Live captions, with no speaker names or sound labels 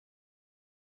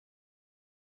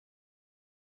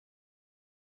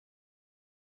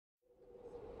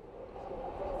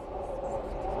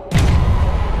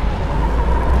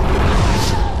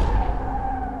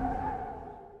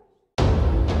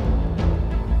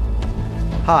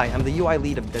Hi, I'm the UI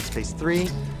lead of Dead Space 3.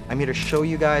 I'm here to show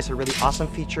you guys a really awesome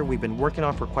feature we've been working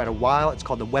on for quite a while. It's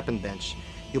called the weapon bench.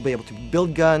 You'll be able to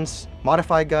build guns,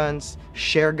 modify guns,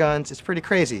 share guns. It's pretty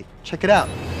crazy. Check it out.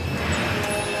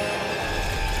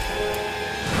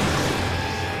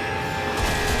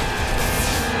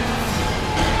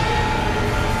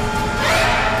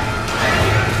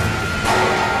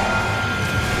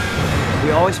 We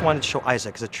always wanted to show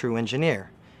Isaac as a true engineer.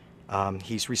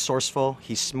 He's resourceful,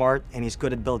 he's smart, and he's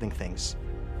good at building things.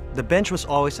 The bench was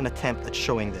always an attempt at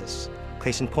showing this.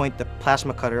 Case in point, the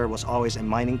plasma cutter was always a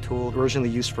mining tool originally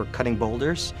used for cutting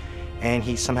boulders, and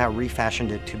he somehow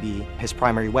refashioned it to be his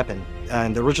primary weapon.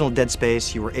 In the original Dead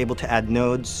Space, you were able to add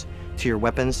nodes to your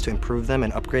weapons to improve them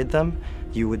and upgrade them.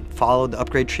 You would follow the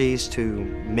upgrade trees to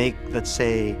make, let's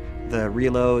say, the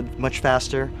reload much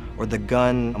faster or the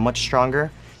gun much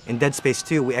stronger. In Dead Space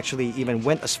 2, we actually even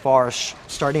went as far as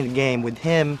starting the game with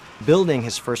him building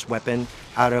his first weapon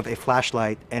out of a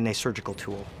flashlight and a surgical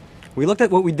tool. We looked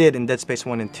at what we did in Dead Space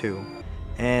 1 and 2,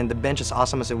 and the bench, as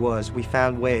awesome as it was, we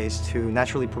found ways to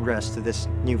naturally progress to this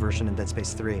new version in Dead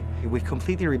Space 3. We've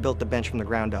completely rebuilt the bench from the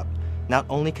ground up. Not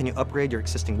only can you upgrade your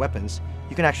existing weapons,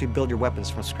 you can actually build your weapons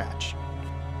from scratch.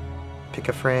 Pick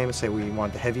a frame, say we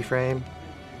want the heavy frame,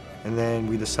 and then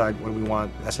we decide what we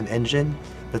want as an engine.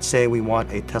 Let's say we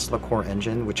want a Tesla core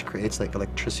engine, which creates like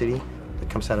electricity that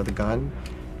comes out of the gun.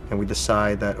 And we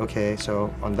decide that, okay,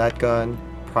 so on that gun,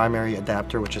 primary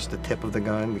adapter, which is the tip of the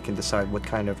gun, we can decide what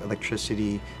kind of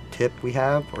electricity tip we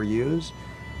have or use.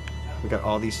 We got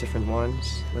all these different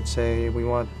ones. Let's say we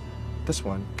want this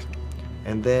one.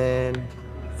 And then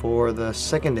for the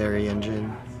secondary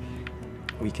engine,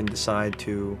 we can decide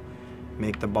to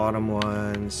make the bottom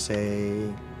one,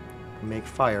 say, make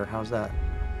fire. How's that?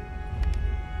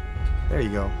 There you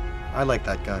go. I like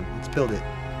that gun. Let's build it.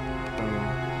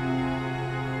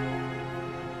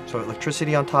 So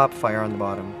electricity on top, fire on the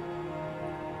bottom.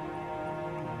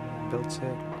 Builds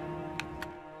it.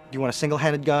 You want a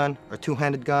single-handed gun or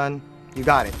two-handed gun? You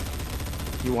got it.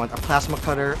 You want a plasma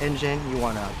cutter engine? You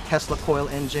want a Tesla coil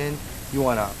engine? You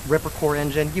want a Ripper core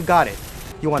engine? You got it.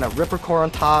 You want a Ripper core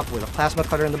on top with a plasma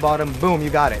cutter in the bottom? Boom, you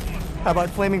got it. How about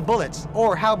flaming bullets?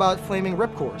 Or how about flaming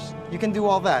rip cores? You can do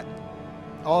all that,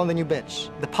 all in the new bench.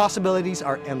 The possibilities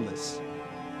are endless.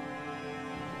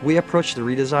 We approached the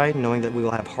redesign knowing that we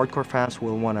will have hardcore fans who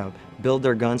will want to build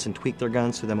their guns and tweak their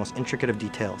guns to the most intricate of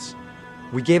details.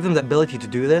 We gave them the ability to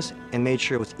do this and made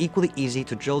sure it was equally easy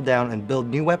to drill down and build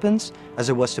new weapons as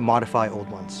it was to modify old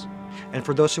ones. And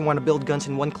for those who want to build guns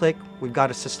in one click, we've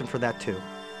got a system for that too.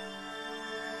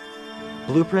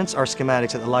 Blueprints are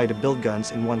schematics that allow you to build guns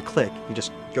in one click. You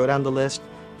just go down the list,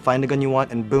 find the gun you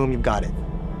want, and boom, you've got it.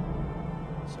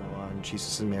 So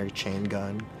Jesus and Mary chain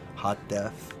gun, hot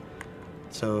death.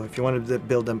 So if you wanted to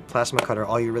build a plasma cutter,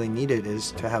 all you really needed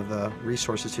is to have the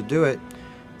resources to do it.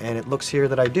 And it looks here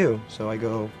that I do. So I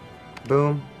go,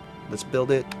 boom, let's build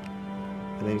it.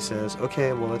 And then he says,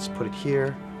 okay, well, let's put it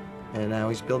here. And now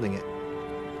he's building it.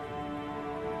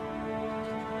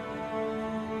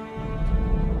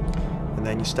 And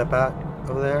then you step out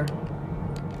over there,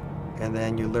 and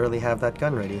then you literally have that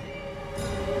gun ready.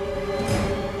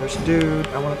 There's a dude,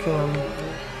 I want to kill him.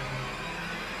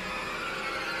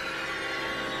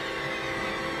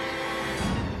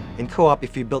 In co-op,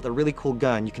 if you built a really cool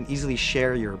gun, you can easily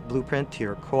share your blueprint to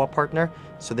your co-op partner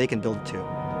so they can build it too.